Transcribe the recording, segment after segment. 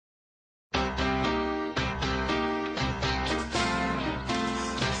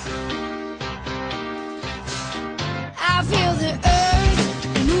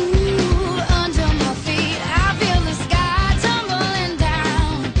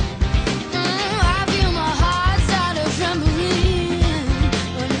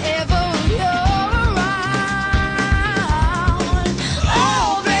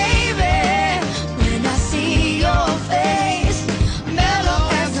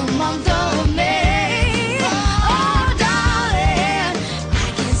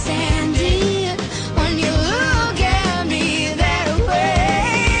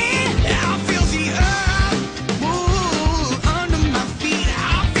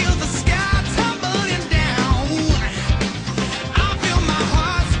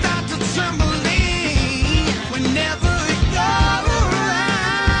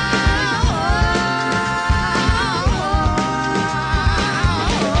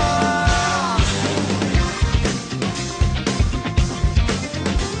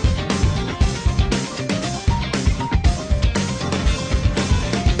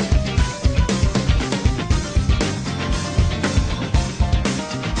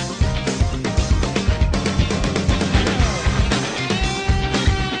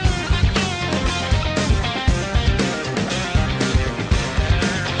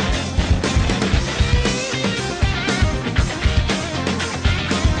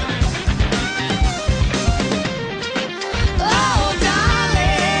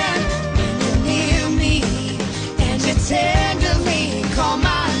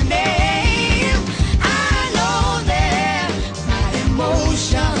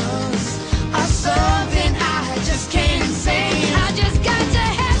emotions are something I just can't say. I just got to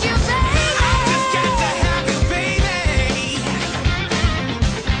have you, baby. I just got to have you, baby.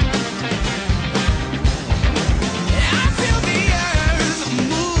 I feel the earth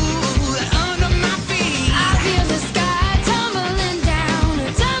move under my feet. I feel the sky tumbling down,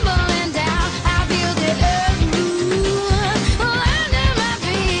 tumbling down. I feel the earth move under my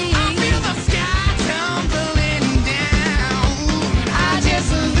feet. I feel the sky tumbling down. I just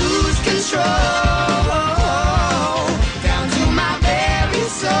lose control down to my very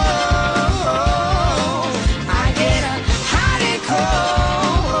soul. I get a hot and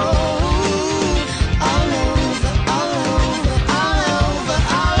cold all over, all over, all over,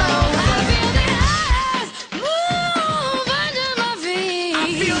 all over. I feel the earth move under my feet. I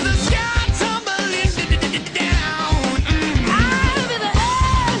feel the sky tumbling down. I feel the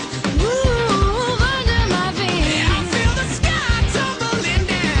earth move under my feet. I feel the sky tumbling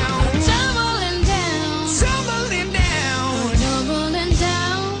down, tumbling down, tumbling down, tumbling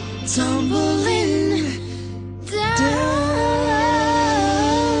down, tumbling down.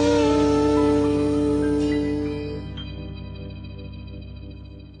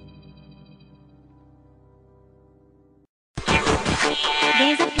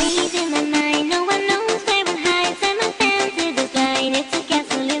 There's a place in the night.